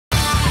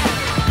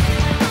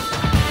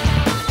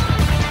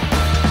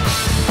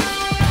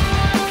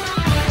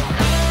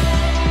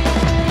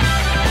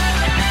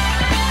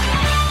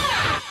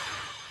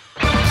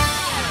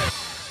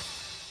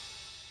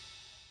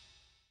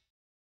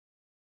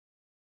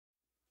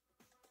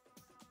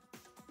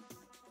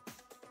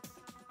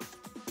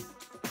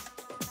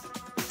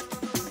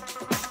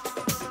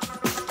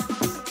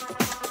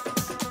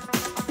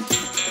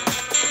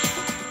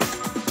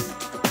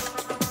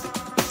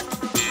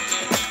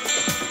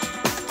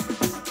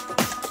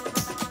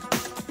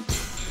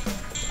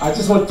I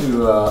just want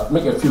to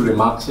make a few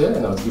remarks here,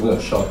 and I was giving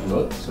a short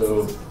note.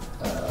 So,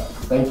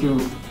 thank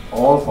you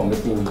all for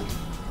making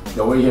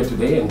your way here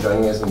today and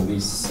joining us in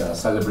this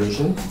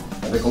celebration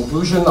at the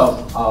conclusion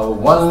of our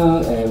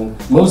one and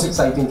most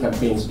exciting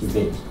campaigns to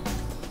date.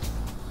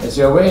 As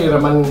you're aware,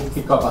 EByMAHB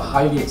kicked off a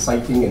highly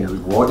exciting and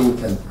rewarding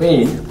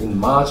campaign in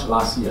March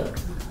last year,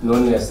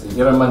 known as the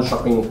EByMAHB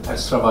Shopping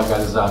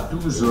Extravaganza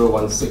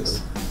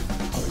 2016.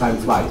 Time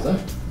flies, huh?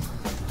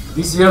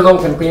 This year-long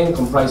campaign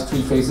comprised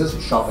 3 phases: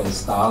 Shop and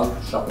Style,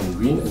 Shop and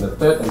Win, and the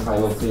third and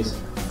final phase,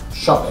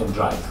 Shop and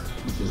Drive,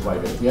 which is why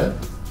we're here,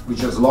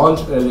 which was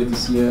launched earlier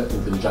this year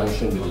in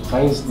conjunction with the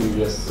Chinese New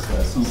Year's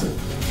season.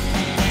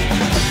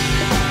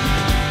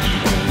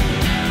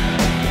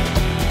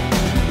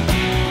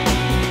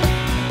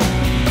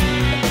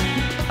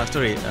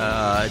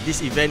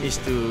 This event is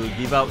to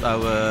give out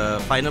our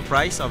final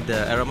prize of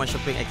the EByMAHB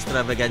Shopping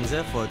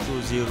Extravaganza for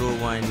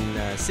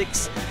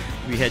 2016.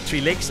 We had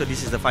 3 legs, so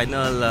this is the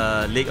final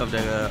leg of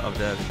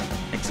the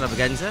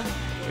Extravaganza,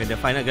 where the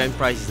final grand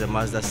prize is a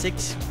Mazda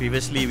 6.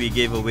 Previously, we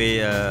gave away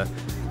a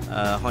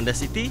Honda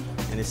City,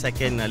 and the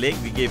second leg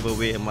we gave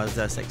away a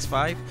Mazda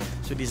CX-5.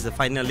 So this is the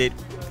final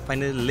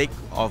leg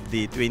of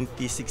the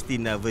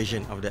 2016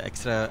 version of the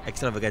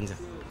Extravaganza.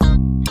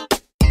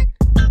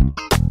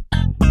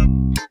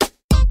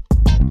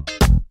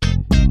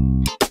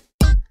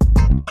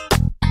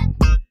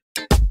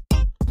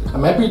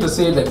 I'm happy to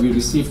say that we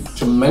received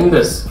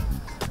tremendous,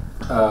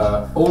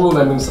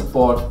 overwhelming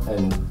support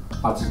and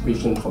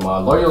participation from our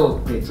loyal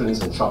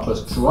patrons and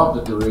shoppers throughout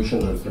the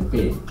duration of the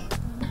campaign.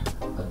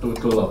 A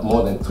total of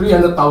more than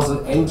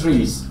 300,000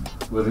 entries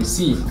were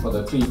received for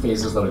the 3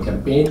 phases of the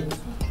campaign,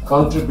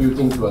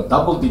 contributing to a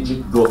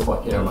double-digit growth for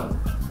EByMAHB.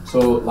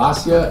 So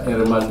last year,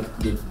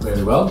 EByMAHB did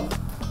very well,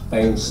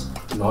 thanks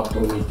not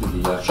only to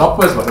the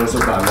shoppers but also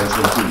to our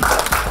management team.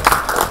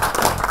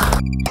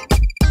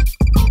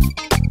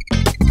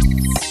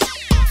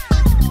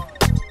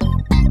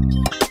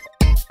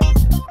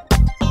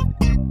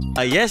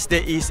 Yes,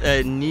 there is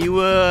a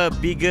newer,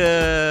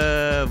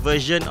 bigger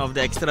version of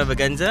the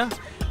Extravaganza,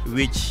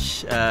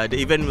 which the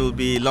event will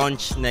be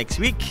launched next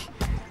week.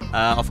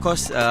 Of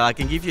course, I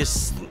can give you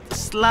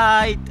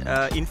slight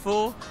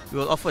info. We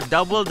will offer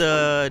double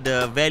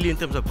the value in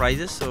terms of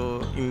prizes.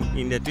 So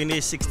in the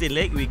 2016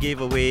 leg, we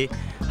gave away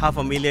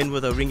 $500,000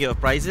 worth of ringgit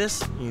of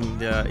prizes. In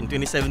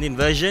 2017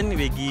 version,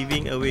 we're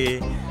giving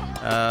away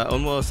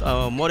almost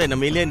more than $1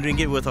 million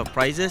ringgit worth of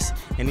prizes,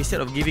 and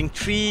instead of giving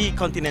 3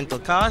 continental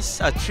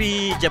cars,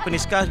 3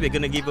 Japanese cars, we're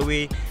going to give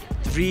away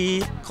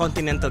 3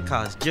 continental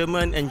cars,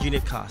 German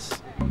engineered cars.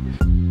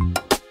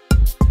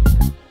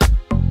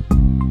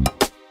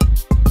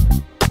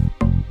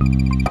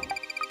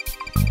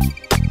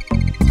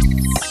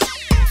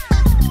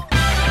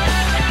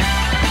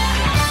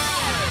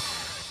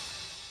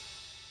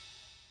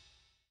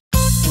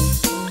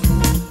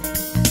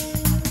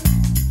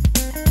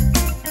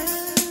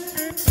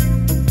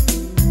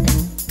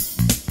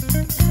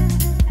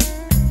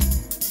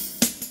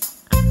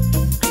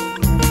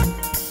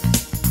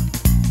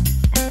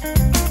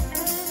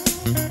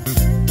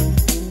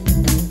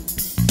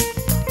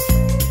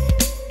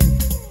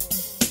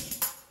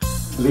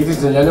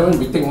 Ladies and gentlemen,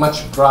 we take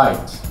much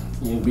pride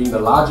in being the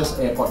largest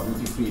airport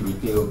duty-free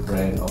retail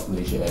brand of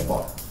Malaysia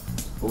Airport.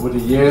 Over the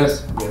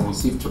years, we have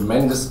received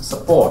tremendous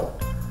support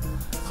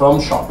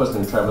from shoppers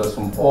and travellers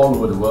from all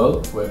over the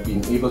world who have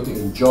been able to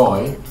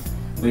enjoy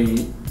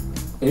the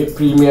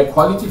premier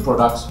quality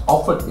products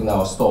offered in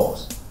our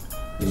stores.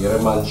 The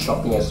EByMAHB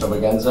Shopping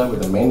Extravaganza,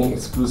 with the many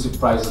exclusive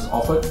prizes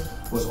offered,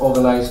 was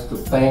organised to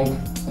thank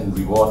and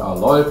reward our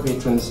loyal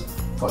patrons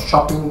for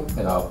shopping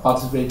at our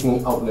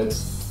participating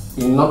outlets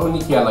in not only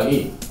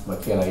KLIA,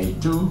 but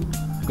KLIA 2,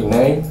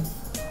 Penang,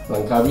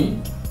 Langkawi,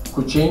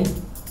 Kuching,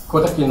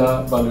 Kota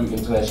Kinabalu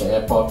International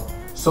Airport,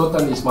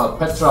 Sultan Ismail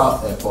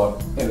Petra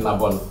Airport, and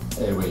Labuan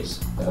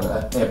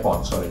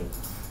Airport.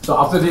 So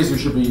after this, we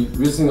should be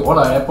visiting all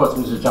our airports,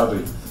 Mr.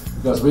 Chowdhury,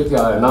 because we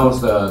can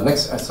announce the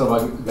next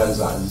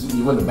Extravaganza is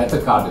even a better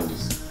car than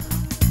this.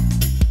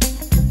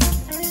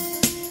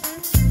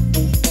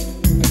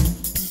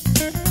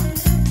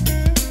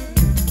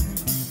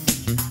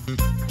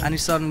 And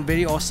it's a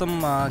very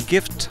awesome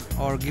gift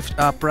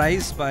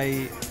prize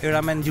by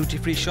EByMAHB Duty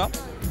Free Shop.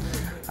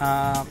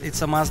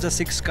 It's a Mazda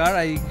 6 car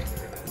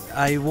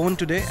I won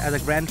today as a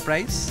grand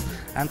prize,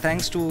 and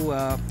thanks to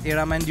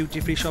EByMAHB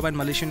Duty Free Shop and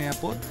Malaysian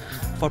Airport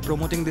for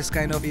promoting this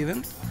kind of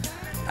event.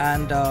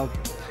 And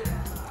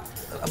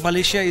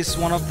Malaysia is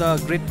one of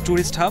the great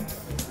tourist hub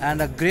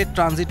and a great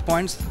transit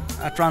point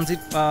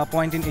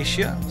in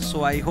Asia.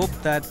 So I hope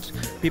that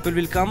people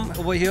will come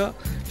over here,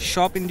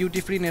 shop in duty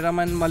free in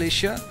EByMAHB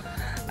Malaysia,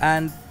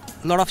 and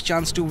a lot of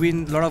chance to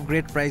win a lot of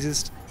great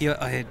prizes year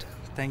ahead.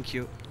 Thank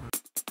you.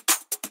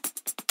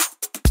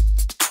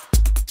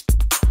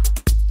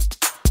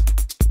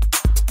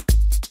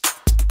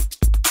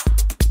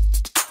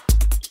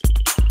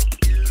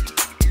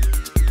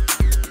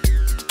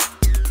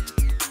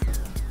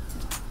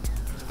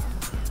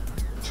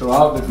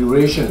 Throughout the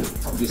duration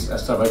of this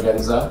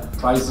extravaganza,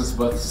 prizes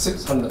worth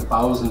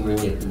 600,000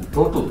 ringgit in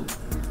total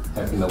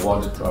have been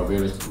awarded to our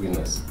various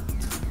winners,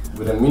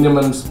 with a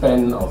minimum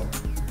spend of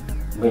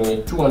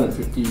ringgit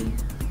 250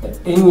 at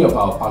any of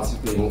our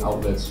participating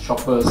outlets.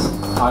 Shoppers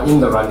are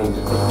in the running to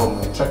take home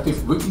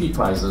attractive weekly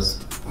prizes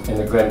and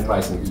a grand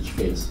prize in each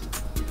phase.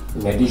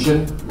 In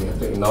addition, we have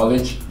to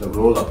acknowledge the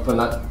role of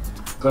Pernod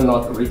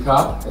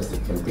Ricard as the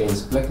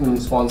campaign's platinum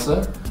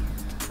sponsor,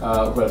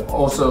 who have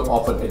also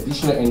offered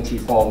additional entry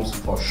forms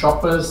for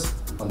shoppers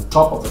on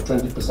top of a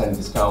 20%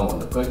 discount on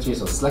the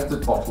purchase of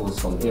selected bottles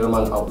from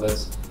EByMAHB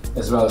outlets,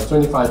 as well as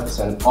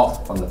 25%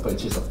 off on the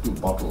purchase of 2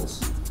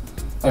 bottles.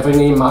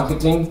 F&A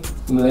Marketing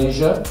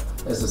Malaysia,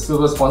 as the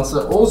silver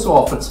sponsor, also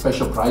offered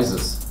special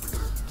prizes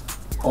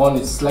on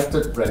its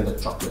selected branded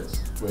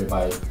chocolates,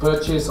 whereby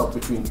purchase of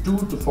between 2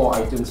 to 4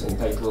 items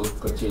entitled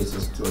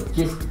purchases to a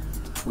gift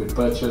with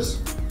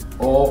purchase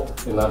or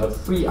another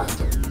free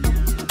item.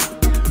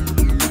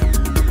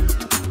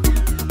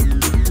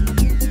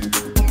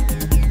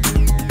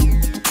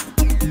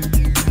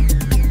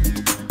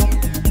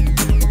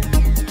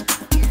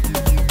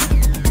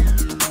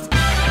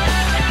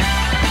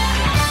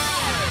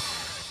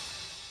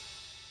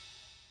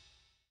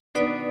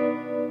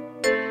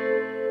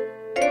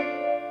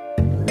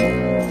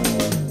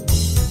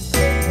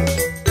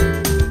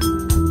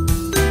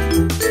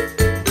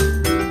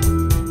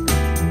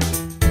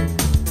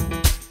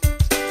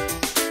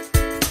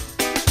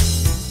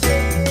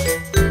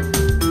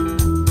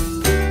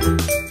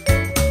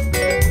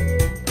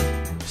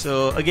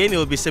 So again, it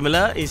will be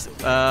similar,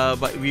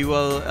 but we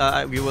will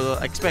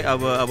expect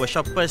our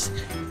shoppers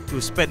to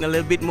spend a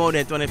little bit more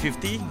than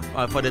 250.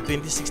 For the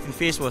 2016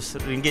 phase was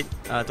ringgit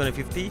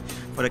 250.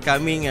 For the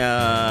coming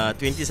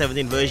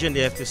 2017 version,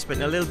 they have to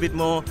spend a little bit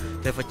more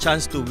to have a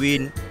chance to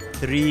win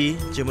 3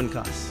 German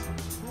cars.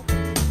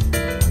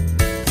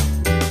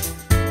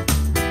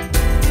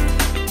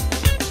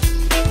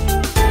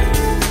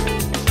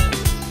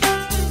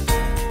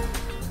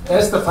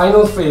 As the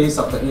final phase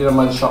of the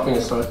EByMAHB shopping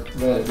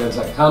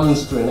extravaganza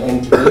comes to an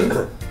end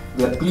today,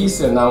 we are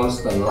pleased to announce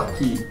the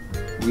lucky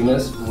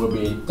winners who will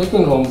be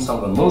taking home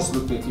some of the most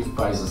lucrative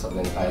prizes of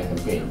the entire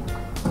campaign.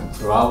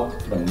 Throughout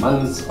the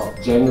months of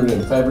January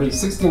and February,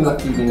 16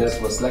 lucky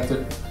winners were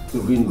selected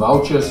to win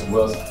vouchers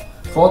worth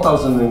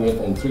 4,000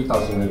 ringgit and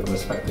 3,000 ringgit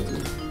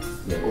respectively.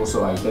 We have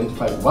also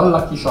identified 1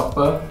 lucky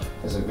shopper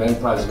as a grand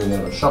prize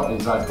winner of a shop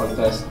and drive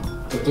contest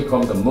to take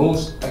home the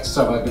most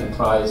extravagant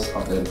prize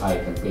of the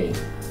entire campaign,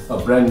 a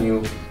brand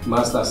new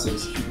Mazda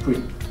 6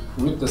 equipped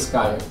with the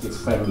Sky Active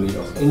family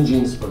of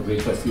engines for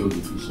greater fuel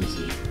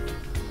efficiency.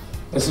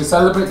 As we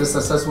celebrate the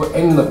successful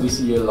end of this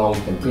year-long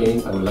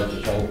campaign, I would like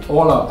to thank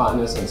all our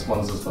partners and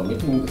sponsors for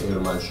making the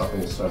EByMAHB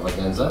shopping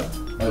extravaganza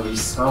a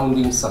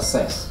resounding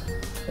success.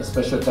 A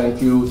special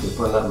thank you to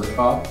Pernod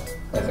Ricard,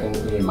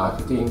 F&A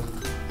Marketing,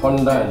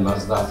 Honda and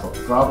Mazda for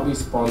proudly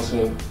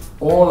sponsoring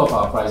all of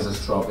our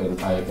prizes throughout the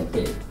entire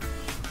campaign.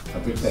 A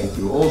big thank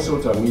you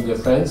also to our media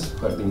friends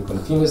who have been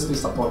continuously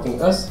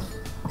supporting us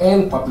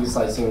and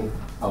publicizing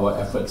our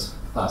efforts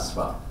thus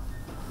far.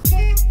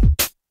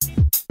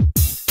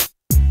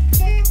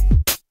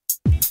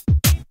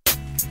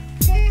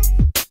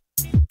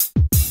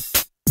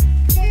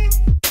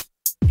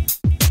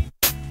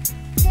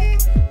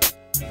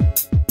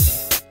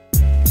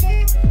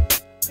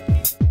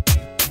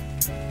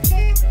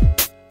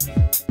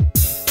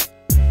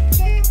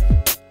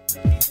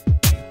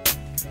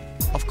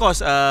 Of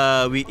course,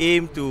 we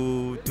aim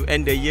to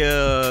end the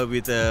year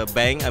with a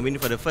bang. I mean,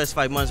 for the first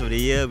 5 months of the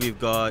year, we've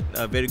got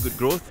very good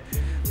growth.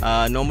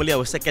 Normally,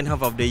 our second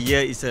half of the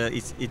year is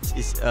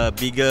a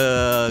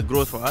bigger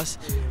growth for us.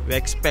 We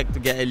expect to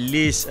get at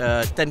least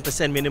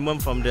 10% minimum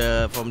from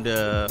the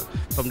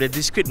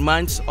discrete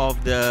months of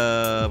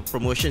the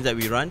promotions that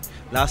we run.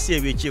 Last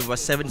year, we achieved about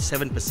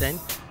 77%.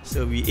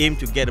 So we aim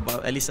to get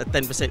about at least a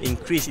 10%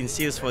 increase in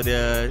sales for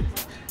the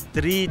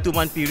 3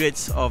 2-month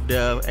periods of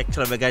the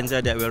extravaganza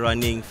that we're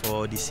running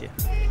for this year.